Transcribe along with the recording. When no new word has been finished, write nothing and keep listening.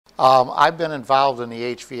I've been involved in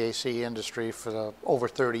the HVAC industry for over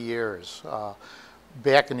 30 years.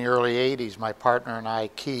 Back in the early 80s, my partner and I,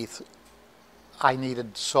 Keith, I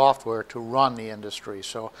needed software to run the industry.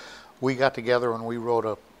 So we got together and we wrote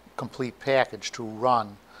a complete package to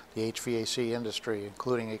run the HVAC industry,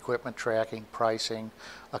 including equipment tracking, pricing,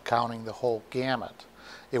 accounting, the whole gamut.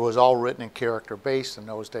 It was all written in character-based in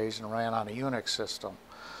those days and ran on a Unix system.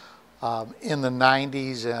 In the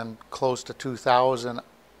 90s and close to 2000,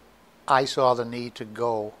 I saw the need to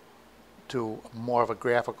go to more of a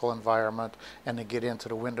graphical environment and to get into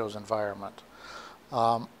the Windows environment.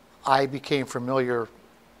 I became familiar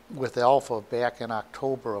with Alpha back in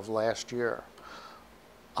October of last year.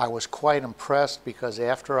 I was quite impressed because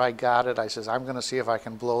after I got it, I said, I'm going to see if I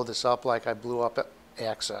can blow this up like I blew up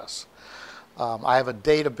Access. I have a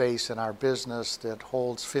database in our business that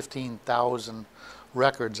holds 15,000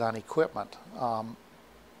 records on equipment.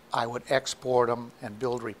 I would export them and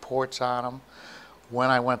build reports on them. When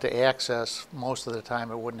I went to Access, most of the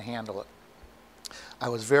time it wouldn't handle it. I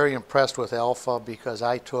was very impressed with Alpha because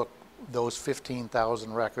I took those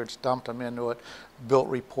 15,000 records, dumped them into it, built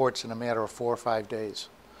reports in a matter of 4 or 5 days.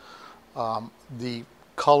 The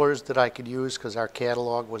colors that I could use, because our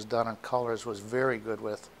catalog was done in colors, was very good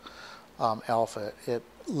with Alpha. It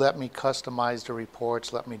let me customize the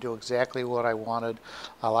reports, let me do exactly what I wanted.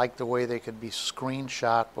 I liked the way they could be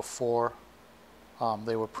screenshot before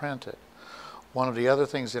they were printed. One of the other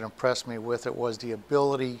things that impressed me with it was the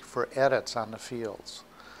ability for edits on the fields.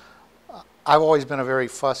 I've always been a very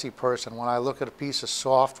fussy person. When I look at a piece of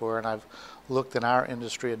software, and I've looked in our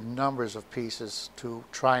industry at numbers of pieces to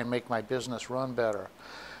try and make my business run better,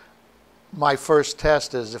 my first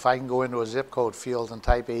test is if I can go into a zip code field and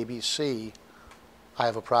type ABC, I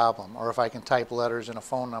have a problem. Or if I can type letters in a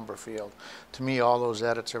phone number field. To me, all those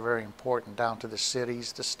edits are very important, down to the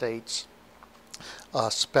cities, the states,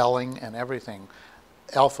 spelling, and everything.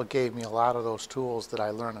 Alpha gave me a lot of those tools that I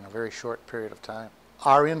learned in a very short period of time.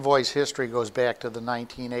 Our invoice history goes back to the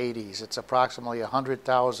 1980s. It's approximately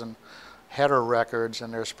 100,000 header records,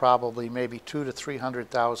 and there's probably maybe 200,000 to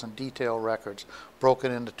 300,000 detail records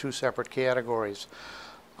broken into 2 separate categories.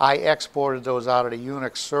 I exported those out of the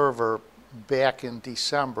Unix server back in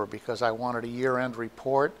December because I wanted a year-end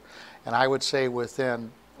report, and I would say within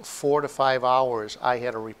 4 to 5 hours I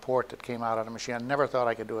had a report that came out of the machine. I never thought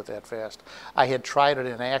I could do it that fast. I had tried it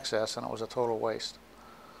in Access and it was a total waste.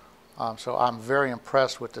 So I'm very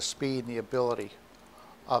impressed with the speed and the ability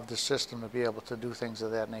of the system to be able to do things of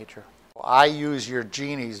that nature. I use your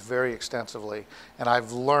Genies very extensively, and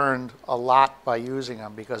I've learned a lot by using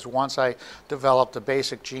them, because once I developed a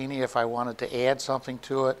basic Genie, if I wanted to add something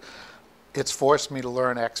to it, it's forced me to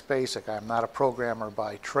learn XBasic. I'm not a programmer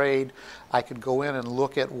by trade. I could go in and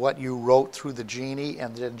look at what you wrote through the Genie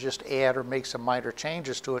and then just add or make some minor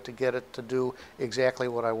changes to it to get it to do exactly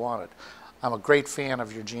what I wanted. I'm a great fan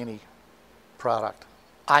of your Genie product.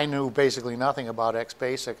 I knew basically nothing about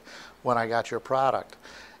XBasic when I got your product.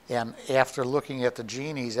 And after looking at the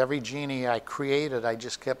Genies, every Genie I created, I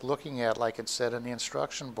just kept looking at, like it said in the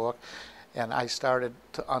instruction book, and I started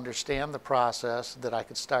to understand the process, that I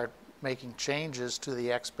could start making changes to the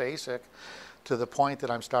XBasic to the point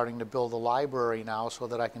that I'm starting to build a library now so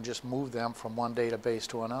that I can just move them from one database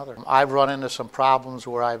to another. I've run into some problems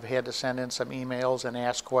where I've had to send in some emails and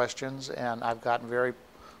ask questions, and I've gotten very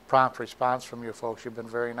prompt response from you folks. You've been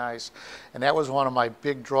very nice. And that was one of my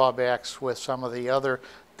big drawbacks with some of the other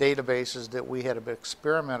databases that we had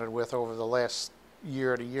experimented with over the last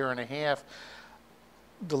year to year and a half.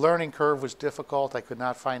 The learning curve was difficult. I could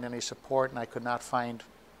not find any support, and I could not find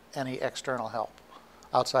any external help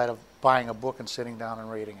outside of buying a book and sitting down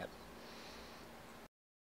and reading it.